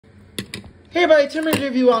Hey everybody, Tim here to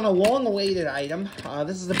review on a long-awaited item.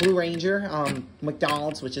 This is the Blue Ranger,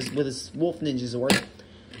 McDonald's, which is with his Wolf Ninjazord.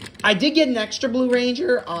 I did get an extra Blue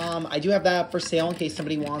Ranger. I do have that for sale in case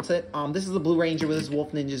somebody wants it. This is the Blue Ranger with his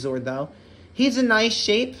Wolf Ninjazord, though. He's in nice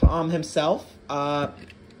shape himself, and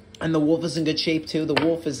the Wolf is in good shape too. The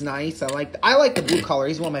Wolf is nice. I like the blue color.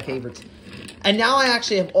 He's one of my favorites. And now I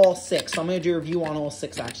actually have all 6, so I'm going to do a review on all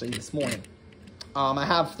 6 actually this morning. I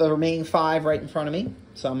have the remaining 5 right in front of me,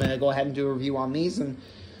 so I'm going to go ahead and do a review on these, and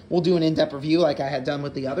we'll do an in-depth review like I had done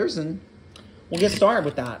with the others, and we'll get started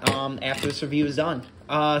with that after this review is done.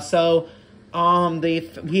 He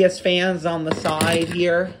has fans on the side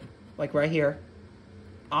here, like right here.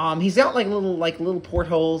 He's got like little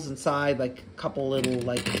portholes inside, like a couple little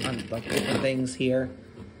like different things here.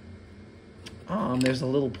 There's a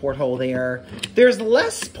little porthole there. There's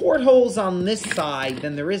less portholes on this side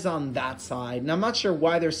than there is on that side. And I'm not sure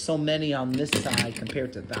why there's so many on this side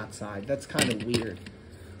compared to that side. That's kind of weird.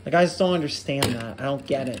 Like, I just don't understand that. I don't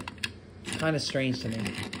get it. It's kind of strange to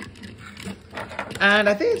me. And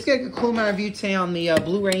I think it's going to conclude my review today on the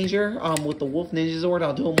Blue Ranger with the Wolf Ninjazord.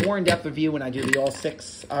 I'll do a more in-depth review when I do the all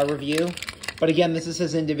 6 review. But again, this is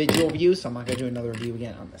his individual review, so I'm not going to do another review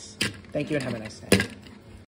again on this. Thank you and have a nice day.